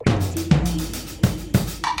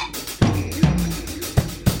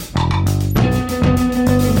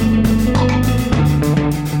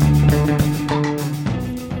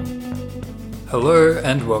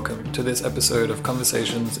and welcome to this episode of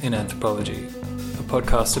Conversations in Anthropology, a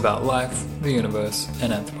podcast about life, the universe,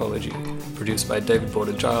 and anthropology, produced by David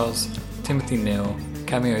Border-Giles, Timothy Neal,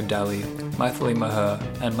 Cami O'Daly, Maithili Maher,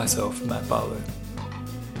 and myself, Matt Barlow.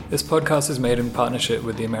 This podcast is made in partnership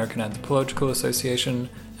with the American Anthropological Association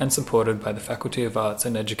and supported by the Faculty of Arts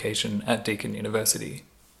and Education at Deakin University.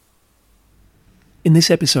 In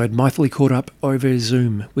this episode, Maithili caught up over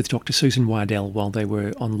Zoom with Dr. Susan Wardell while they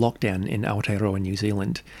were on lockdown in Aotearoa, New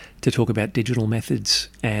Zealand, to talk about digital methods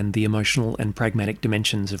and the emotional and pragmatic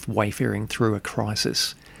dimensions of wayfaring through a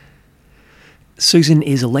crisis. Susan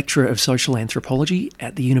is a lecturer of social anthropology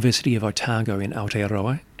at the University of Otago in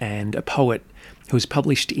Aotearoa and a poet who has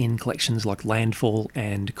published in collections like Landfall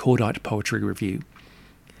and Cordite Poetry Review.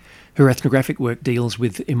 Her ethnographic work deals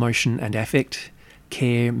with emotion and affect,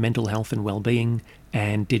 care, mental health and well-being,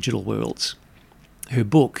 and digital worlds. Her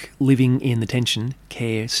book, Living in the Tension,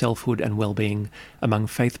 Care, Selfhood and Wellbeing Among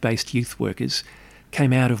Faith-Based Youth Workers,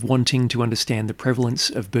 came out of wanting to understand the prevalence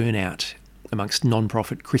of burnout amongst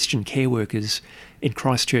non-profit Christian care workers in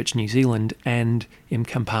Christchurch, New Zealand, and in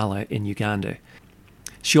Kampala in Uganda.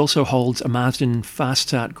 She also holds a Marsden Fast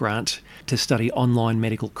Start grant to study online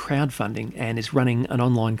medical crowdfunding and is running an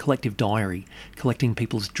online collective diary collecting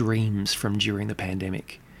people's dreams from during the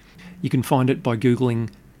pandemic. You can find it by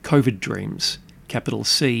Googling COVID Dreams, capital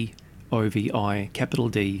C, O-V-I, capital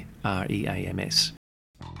D, R-E-A-M-S.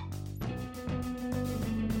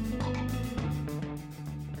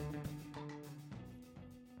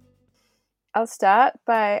 I'll start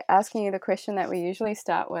by asking you the question that we usually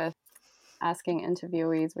start with, asking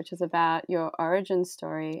interviewees, which is about your origin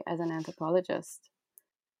story as an anthropologist.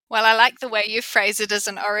 Well, I like the way you phrase it as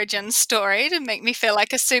an origin story to make me feel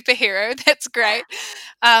like a superhero. That's great.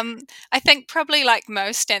 I think probably like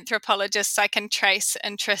most anthropologists, I can trace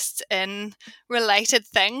interests in related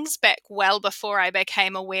things back well before I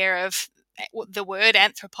became aware of the word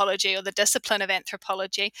anthropology or the discipline of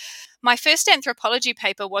anthropology. My first anthropology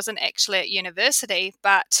paper wasn't actually at university,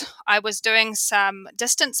 but I was doing some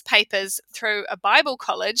distance papers through a Bible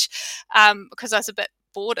college because I was a bit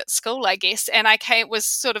bored at school, I guess, and was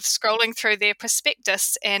sort of scrolling through their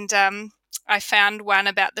prospectus, and I found one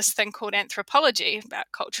about this thing called anthropology,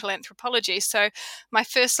 about cultural anthropology. So my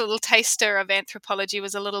first little taster of anthropology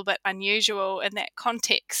was a little bit unusual in that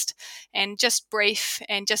context and just brief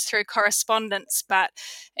and just through correspondence, but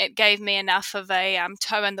it gave me enough of a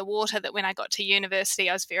toe in the water that when I got to university,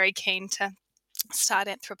 I was very keen to start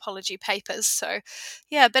anthropology papers. So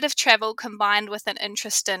yeah, a bit of travel combined with an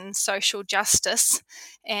interest in social justice,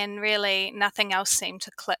 and really nothing else seemed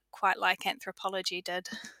to click quite like anthropology did.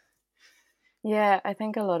 Yeah, I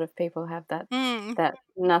think a lot of people have that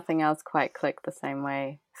nothing else quite clicked the same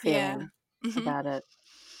way feeling about it.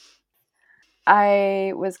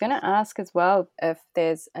 I was going to ask as well if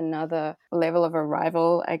there's another level of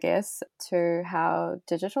arrival, I guess, to how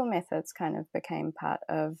digital methods kind of became part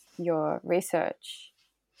of your research.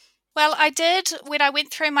 Well, I did when I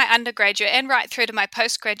went through my undergraduate and right through to my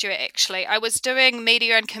postgraduate, actually. I was doing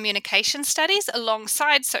media and communication studies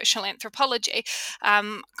alongside social anthropology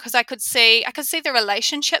because I could see the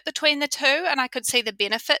relationship between the two, and I could see the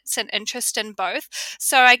benefits and interest in both.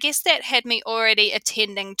 So I guess that had me already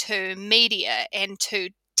attending to media and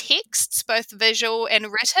to texts, both visual and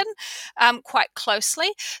written, quite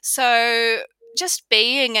closely. So just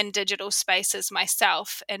being in digital spaces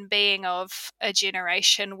myself and being of a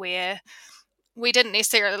generation where we didn't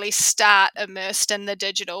necessarily start immersed in the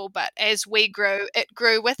digital, but as we grew, it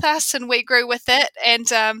grew with us and we grew with it. And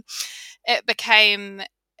it became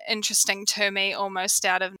interesting to me almost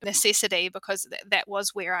out of necessity because that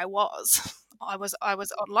was where I was. I was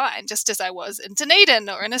online just as I was in Dunedin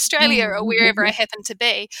or in Australia or wherever I happened to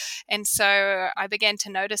be. And so I began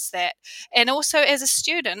to notice that. And also as a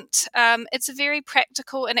student, it's a very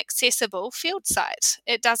practical and accessible field site.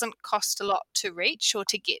 It doesn't cost a lot to reach or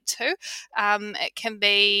to get to. It can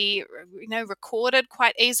be, recorded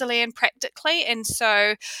quite easily and practically. And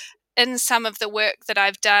so in some of the work that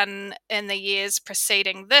I've done in the years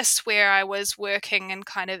preceding this, where I was working in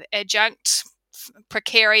kind of adjunct,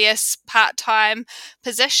 precarious part-time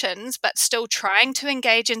positions, but still trying to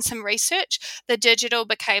engage in some research, the digital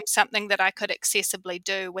became something that I could accessibly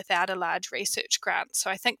do without a large research grant. So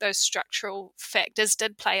I think those structural factors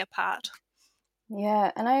did play a part.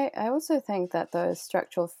 Yeah, and I also think that those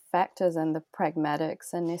structural factors and the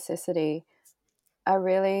pragmatics and necessity are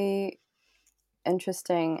really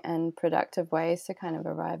interesting and productive ways to kind of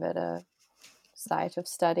arrive at a site of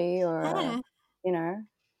study or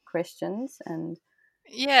questions. And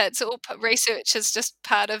Yeah, it's all research is just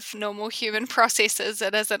part of normal human processes.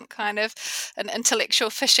 It isn't kind of an intellectual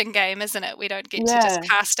fishing game, isn't it? We don't get to just Yeah,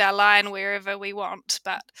 cast our line wherever we want,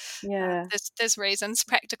 but yeah. there's reasons,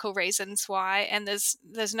 practical reasons why, and there's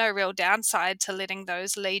no real downside to letting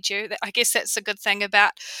those lead you. I guess that's a good thing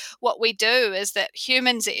about what we do is that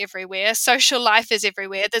humans are everywhere, social life is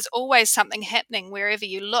everywhere. There's always something happening wherever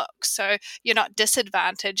you look, so you're not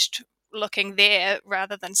disadvantaged looking there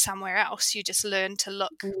rather than somewhere else. You just learn to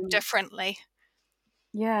look Mm. differently.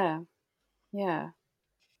 Yeah, yeah.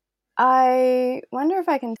 I wonder if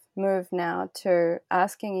I can move now to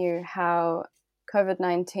asking you how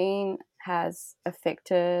COVID-19 has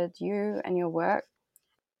affected you and your work.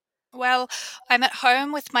 Well, I'm at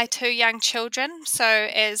home with my two young children, so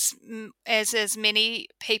as is many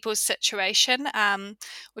people's situation,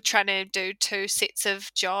 we're trying to do two sets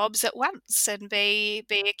of jobs at once and be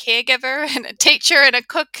a caregiver and a teacher and a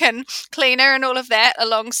cook and cleaner and all of that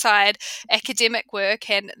alongside academic work.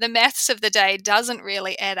 And the maths of the day doesn't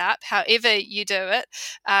really add up, however you do it,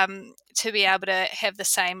 to be able to have the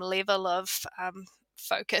same level of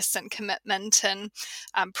focus and commitment and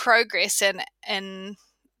progress in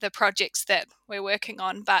the projects that we're working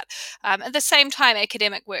on. But at the same time,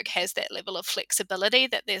 academic work has that level of flexibility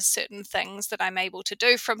that there's certain things that I'm able to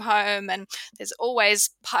do from home, and there's always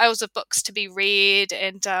piles of books to be read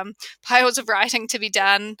and piles of writing to be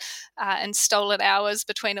done and stolen hours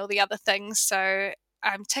between all the other things. So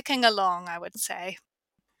I'm ticking along, I would say.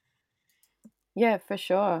 Yeah, for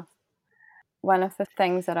sure. One of the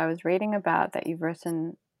things that I was reading about that you've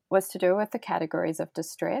written was to do with the categories of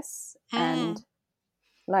distress Mm, and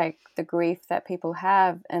like the grief that people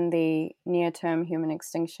have in the near term human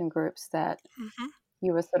extinction groups that hmm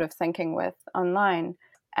you were sort of thinking with online.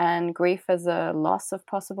 And grief as a loss of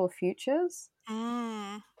possible futures.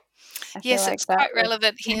 mm. I feel Yes, like it's that quite was.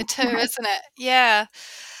 relevant here too, isn't it? Yeah.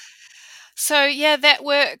 So, yeah, that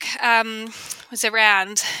work was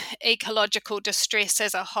around ecological distress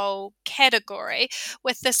as a whole category,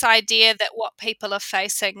 with this idea that what people are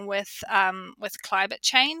facing with climate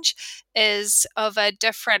change is of a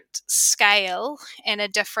different scale and a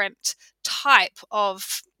different type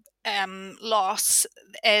of loss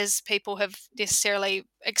as people have necessarily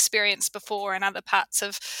experienced before in other parts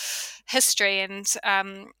of history, and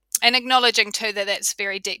acknowledging too that that's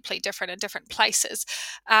very deeply different in different places.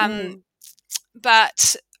 Um, Mm,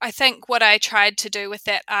 but I think what I tried to do with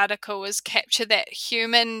that article was capture that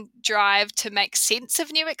human drive to make sense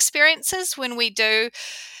of new experiences when we do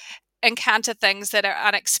encounter things that are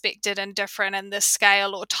unexpected and different in the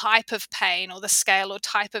scale or type of pain or the scale or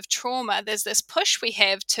type of trauma. There's this push we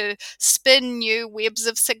have to spin new webs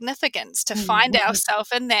of significance, to find mm, ourselves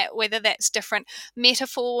in that, whether that's different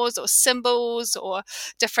metaphors or symbols or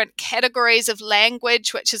different categories of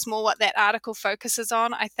language, which is more what that article focuses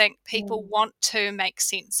on. I think people mm, want to make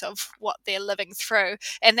sense of what they're living through.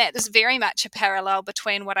 And that is very much a parallel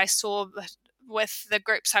between what I saw with the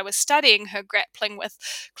groups I was studying who are grappling with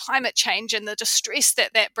climate change and the distress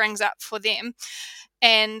that that brings up for them,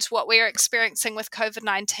 and what we're experiencing with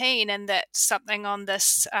COVID-19, and that something on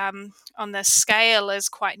this scale is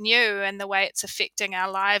quite new, and the way it's affecting our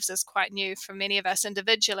lives is quite new for many of us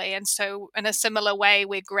individually. And so, in a similar way,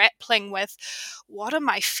 we're grappling with what am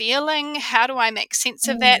I feeling? How do I make sense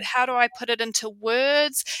of that? mm. How do I put it into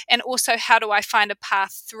words? And also, how do I find a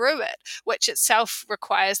path through it, which itself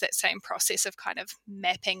requires that same process of kind of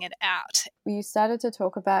mapping it out. You started to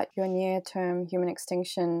talk about your near term human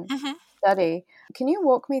extinction Mhm. study. Can you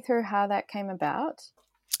walk me through how that came about?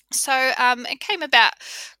 So it came about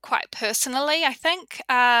quite personally, I think.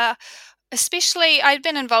 Especially, I'd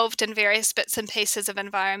been involved in various bits and pieces of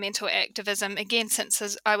environmental activism again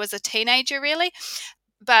since I was a teenager, really.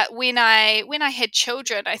 But when I had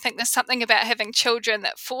children, I think there's something about having children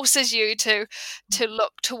that forces you to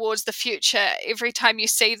look towards the future. Every time you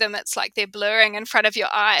see them, it's like they're blurring in front of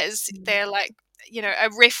your eyes. Mm, They're like, a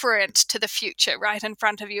referent to the future right in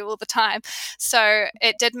front of you all the time. So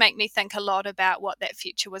it did make me think a lot about what that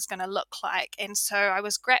future was going to look like. And so I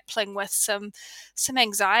was grappling with some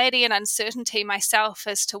anxiety and uncertainty myself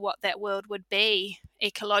as to what that world would be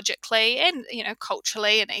ecologically and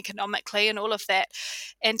culturally and economically and all of that.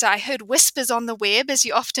 And I heard whispers on the web, as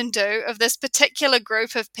you often do, of this particular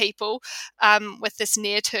group of people with this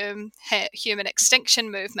near-term human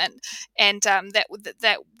extinction movement, and that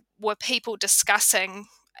were people discussing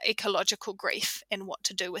ecological grief and what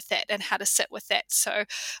to do with that and how to sit with that. So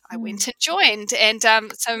I went mm, and joined. And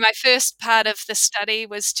so my first part of the study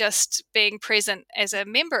was just being present as a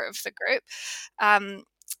member of the group. Um,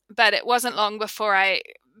 but it wasn't long before I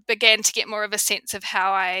began to get more of a sense of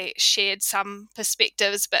how I shared some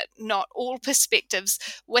perspectives, but not all perspectives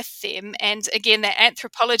with them. And again, that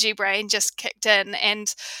anthropology brain just kicked in,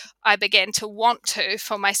 and I began to want to,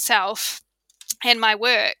 for myself and my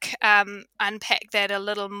work, unpack that a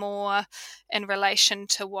little more in relation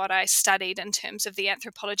to what I studied in terms of the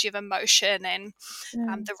anthropology of emotion and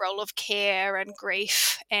the role of care and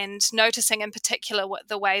grief, and noticing in particular what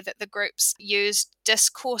the way that the groups used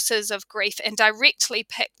discourses of grief and directly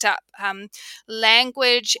picked up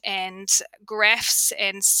language and graphs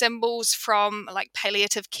and symbols from like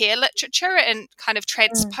palliative care literature and kind of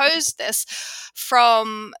transposed this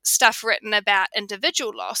from stuff written about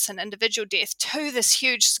individual loss and individual death to this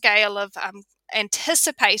huge scale of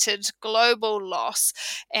anticipated global loss,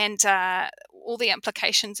 and all the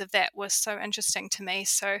implications of that was so interesting to me.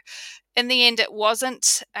 So in the end, it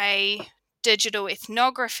wasn't a digital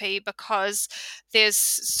ethnography because there's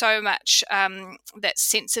so much that's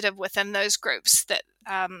sensitive within those groups that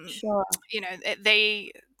Sure.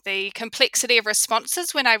 the complexity of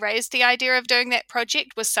responses when I raised the idea of doing that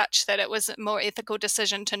project was such that it was a more ethical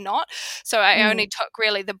decision to not. So I only took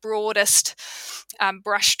really the broadest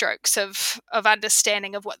brushstrokes of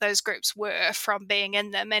understanding of what those groups were from being in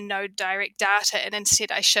them, and no direct data. And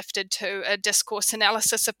instead I shifted to a discourse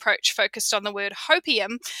analysis approach focused on the word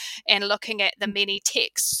hopium and looking at the many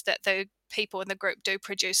texts that the people in the group do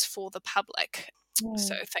produce for the public.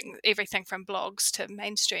 So everything from blogs to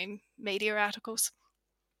mainstream media articles.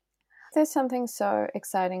 There's something so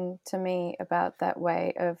exciting to me about that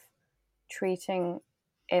way of treating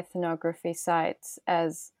ethnography sites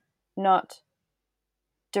as not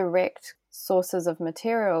direct sources of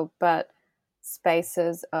material, but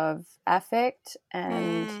spaces of affect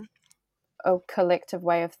and a collective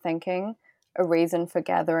way of thinking, a reason for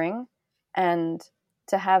gathering, and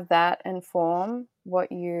to have that inform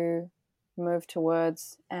what you move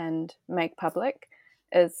towards and make public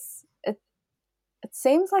is it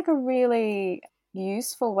seems like a really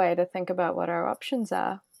useful way to think about what our options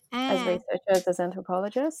are as researchers, as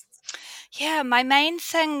anthropologists. Yeah, my main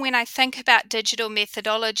thing when I think about digital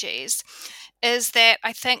methodologies is that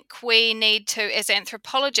I think we need to, as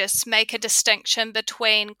anthropologists, make a distinction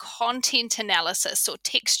between content analysis or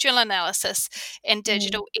textual analysis and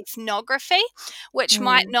digital ethnography, which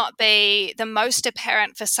might not be the most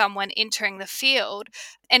apparent for someone entering the field.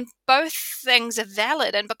 And both things are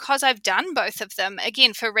valid. And because I've done both of them,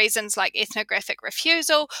 again, for reasons like ethnographic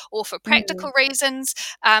refusal or for practical reasons,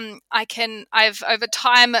 I've over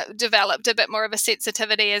time developed a bit more of a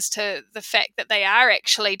sensitivity as to the fact that they are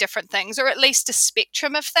actually different things, or at least a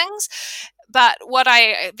spectrum of things. But what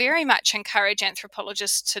I very much encourage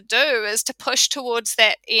anthropologists to do is to push towards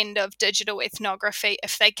that end of digital ethnography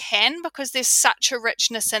if they can, because there's such a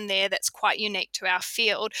richness in there that's quite unique to our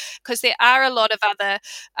field, because there are a lot of other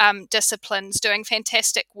disciplines doing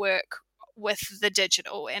fantastic work with the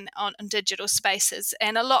digital and on digital spaces,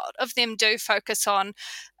 and a lot of them do focus on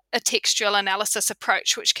a textual analysis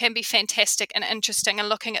approach, which can be fantastic and interesting, and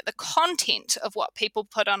looking at the content of what people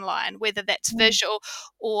put online, whether that's visual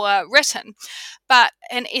or written. But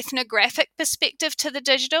an ethnographic perspective to the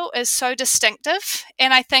digital is so distinctive,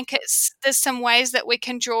 and I think there's some ways that we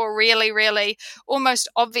can draw really, really almost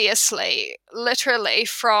obviously, literally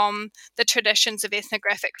from the traditions of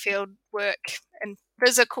ethnographic field work in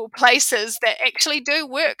physical places that actually do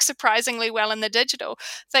work surprisingly well in the digital.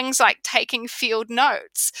 Things like taking field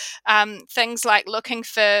notes, things like looking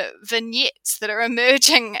for vignettes that are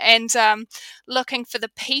emerging, and looking for the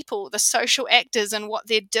people, the social actors and what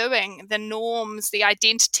they're doing, the norms, the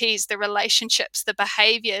identities, the relationships, the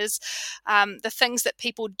behaviors, the things that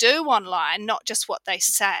people do online, not just what they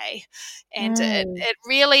say. And it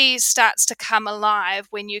really starts to come alive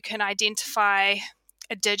when you can identify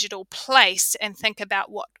a digital place and think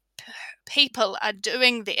about what people are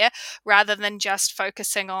doing there, rather than just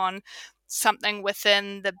focusing on something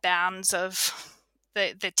within the bounds of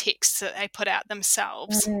the texts that they put out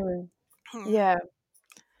themselves. Yeah.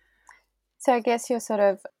 So I guess you're sort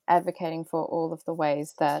of advocating for all of the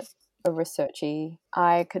ways that a researchy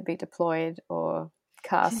eye could be deployed or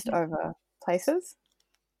cast over places. Is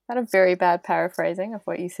that a very bad paraphrasing of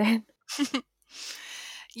what you said?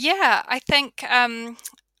 Yeah, I think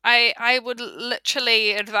I would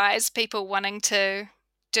literally advise people wanting to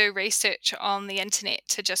do research on the internet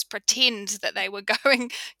to just pretend that they were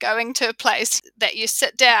going to a place, that you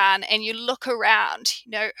sit down and you look around,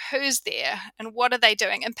 who's there and what are they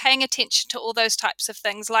doing, and paying attention to all those types of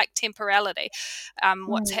things like temporality,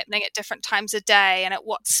 what's happening at different times of day and at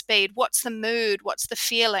what speed, what's the mood, what's the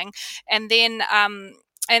feeling, and then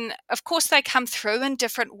And of course, they come through in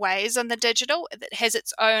different ways on the digital. It has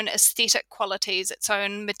its own aesthetic qualities, its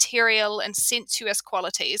own material and sensuous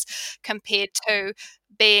qualities compared to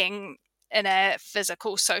being in a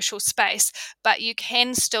physical social space. But you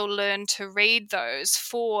can still learn to read those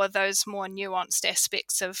for those more nuanced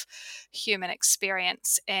aspects of human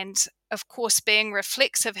experience. And of course, being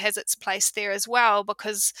reflexive has its place there as well,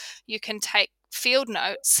 because you can take field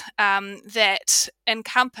notes that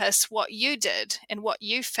encompass what you did and what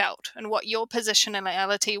you felt and what your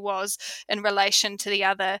positionality was in relation to the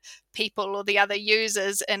other people or the other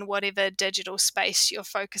users in whatever digital space you're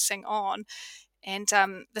focusing on. And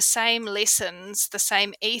the same lessons, the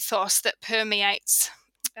same ethos that permeates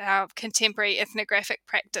our contemporary ethnographic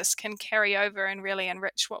practice can carry over and really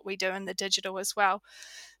enrich what we do in the digital as well.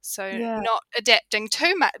 So Yeah. not adapting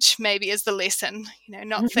too much maybe is the lesson,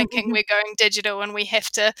 not thinking we're going digital and we have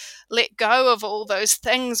to let go of all those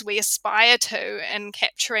things we aspire to and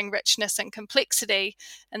capturing richness and complexity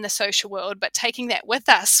in the social world, but taking that with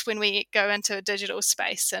us when we go into a digital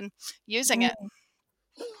space and using it.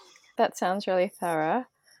 That sounds really thorough.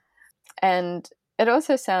 And it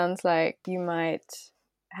also sounds like you might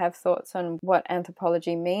have thoughts on what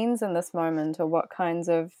anthropology means in this moment, or what kinds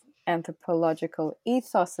of anthropological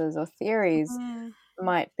ethoses or theories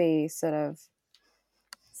might be sort of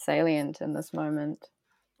salient in this moment.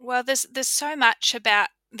 Well, there's so much about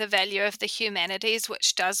the value of the humanities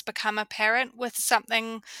which does become apparent with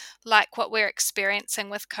something like what we're experiencing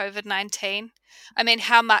with COVID-19. I mean,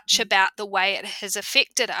 how much about the way it has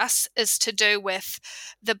affected us is to do with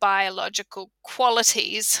the biological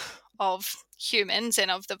qualities of humans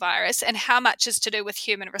and of the virus, and how much is to do with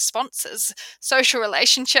human responses, social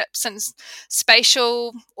relationships and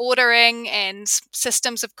spatial ordering and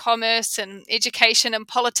systems of commerce and education and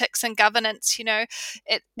politics and governance.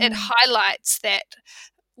 It highlights that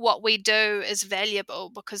what we do is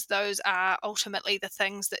valuable, because those are ultimately the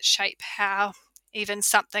things that shape how even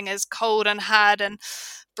something as cold and hard and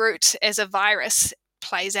brute as a virus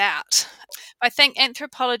plays out. I think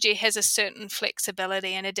anthropology has a certain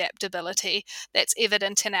flexibility and adaptability that's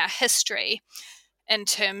evident in our history in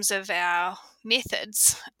terms of our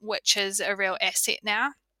methods, which is a real asset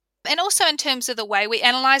now. And also in terms of the way we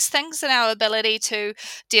analyze things and our ability to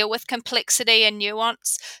deal with complexity and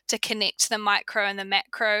nuance, to connect the micro and the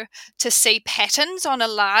macro, to see patterns on a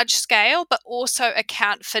large scale, but also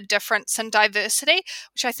account for difference and diversity,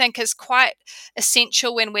 which I think is quite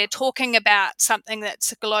essential when we're talking about something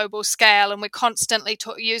that's a global scale. And we're constantly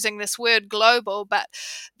using this word global, but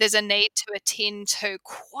there's a need to attend to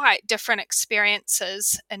quite different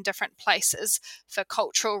experiences in different places for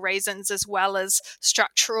cultural reasons as well as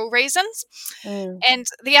structural reasons. And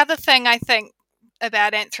the other thing I think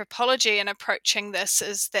about anthropology and approaching this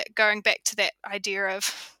is that, going back to that idea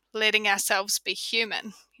of letting ourselves be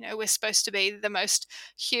human, we're supposed to be the most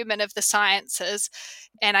human of the sciences.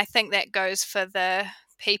 And I think that goes for the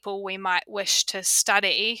people we might wish to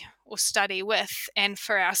study or study with, and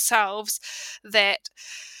for ourselves, that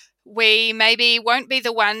we maybe won't be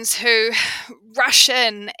the ones who rush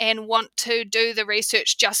in and want to do the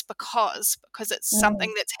research just because it's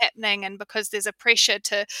something that's happening and because there's a pressure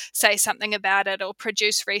to say something about it or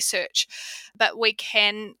produce research. But we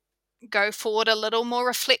can go forward a little more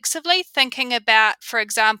reflexively, thinking about, for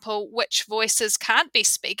example, which voices can't be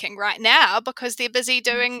speaking right now because they're busy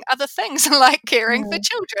doing other things like caring for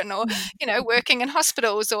children or, working in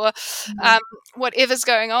hospitals or whatever's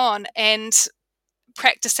going on, and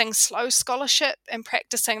practicing slow scholarship and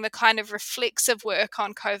practicing the kind of reflexive work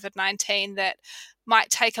on COVID-19 that might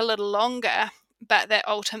take a little longer, but that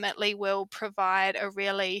ultimately will provide a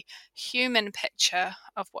really human picture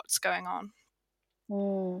of what's going on.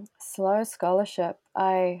 Slow scholarship.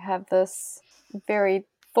 I have this very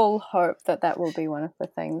full hope that will be one of the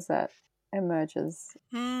things that emerges.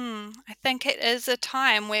 I think it is a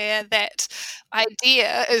time where that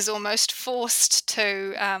idea is almost forced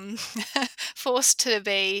to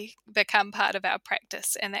become part of our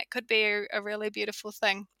practice, and that could be a really beautiful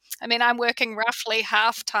thing. I mean, I'm working roughly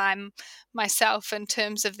half time myself in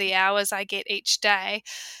terms of the hours I get each day,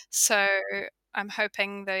 so I'm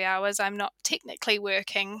hoping the hours I'm not technically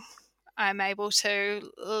working, I'm able to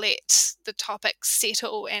let the topics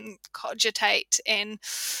settle and cogitate and,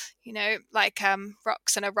 like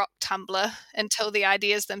rocks in a rock tumbler, until the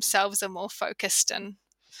ideas themselves are more focused and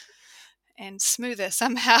smoother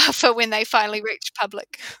somehow for when they finally reach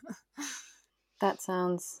public. That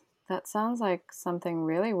sounds like something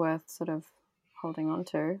really worth sort of holding on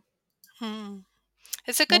to.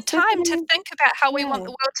 It's a good There's time to definitely, think about how we want yeah,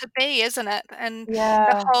 the world to be, isn't it? And the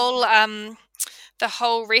yeah, whole the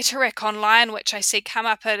whole rhetoric online, which I see come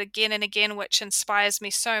up again and again, which inspires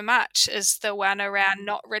me so much, is the one around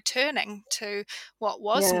not returning to what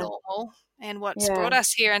was Yeah, normal and what's brought yeah,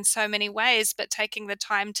 us here in so many ways, but taking the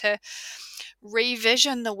time to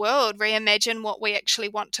revision the world, reimagine what we actually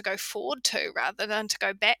want to go forward to rather than to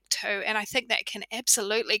go back to. And I think that can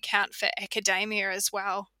absolutely count for academia as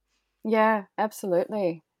well. yeah,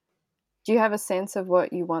 absolutely. Do you have a sense of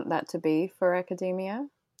what you want that to be for academia?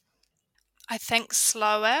 I think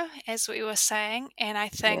slower, as we were saying, and I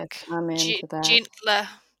Yes, think amen to that. gentler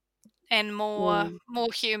and Yeah.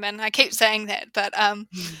 more human. I keep saying that, but Mm.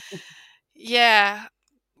 yeah,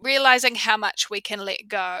 realizing how much we can let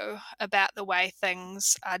go about the way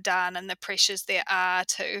things are done and the pressures there are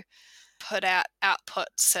to put out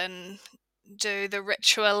outputs and do the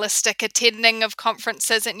ritualistic attending of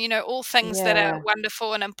conferences and all things that are Yeah,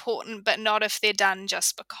 wonderful and important, but not if they're done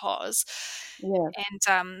just because. yeah.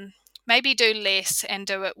 And maybe do less and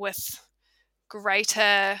do it with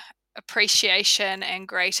greater appreciation and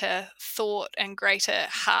greater thought and greater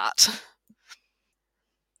heart.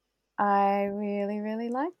 I really, really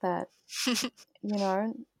like that.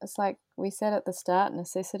 It's like we said at the start,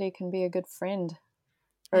 necessity can be a good friend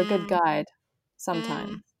or a good Mm, guide sometimes.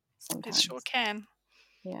 mm, it sure Sometimes. can.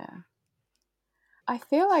 Yeah. I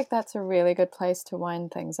feel like that's a really good place to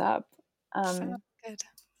wind things up. Sounds Um, good.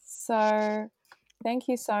 so thank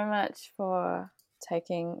you so much for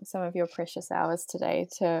taking some of your precious hours today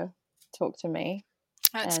to talk to me.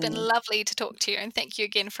 Oh, it's been And lovely to talk to you, and thank you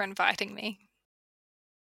again for inviting me.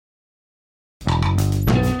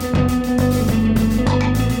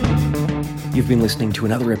 You've been listening to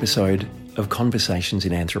another episode of Conversations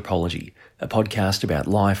in Anthropology, a podcast about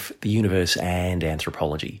life, the universe, and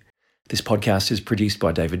anthropology. This podcast is produced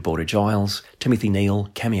by David Border-Giles, Timothy Neal,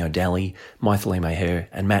 Cami O'Daly, Maithile Meher,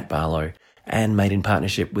 and Matt Barlow, and made in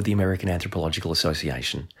partnership with the American Anthropological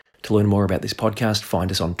Association. To learn more about this podcast,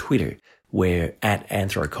 find us on Twitter. We're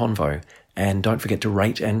 @AnthroConvo, and don't forget to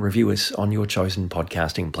rate and review us on your chosen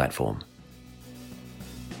podcasting platform.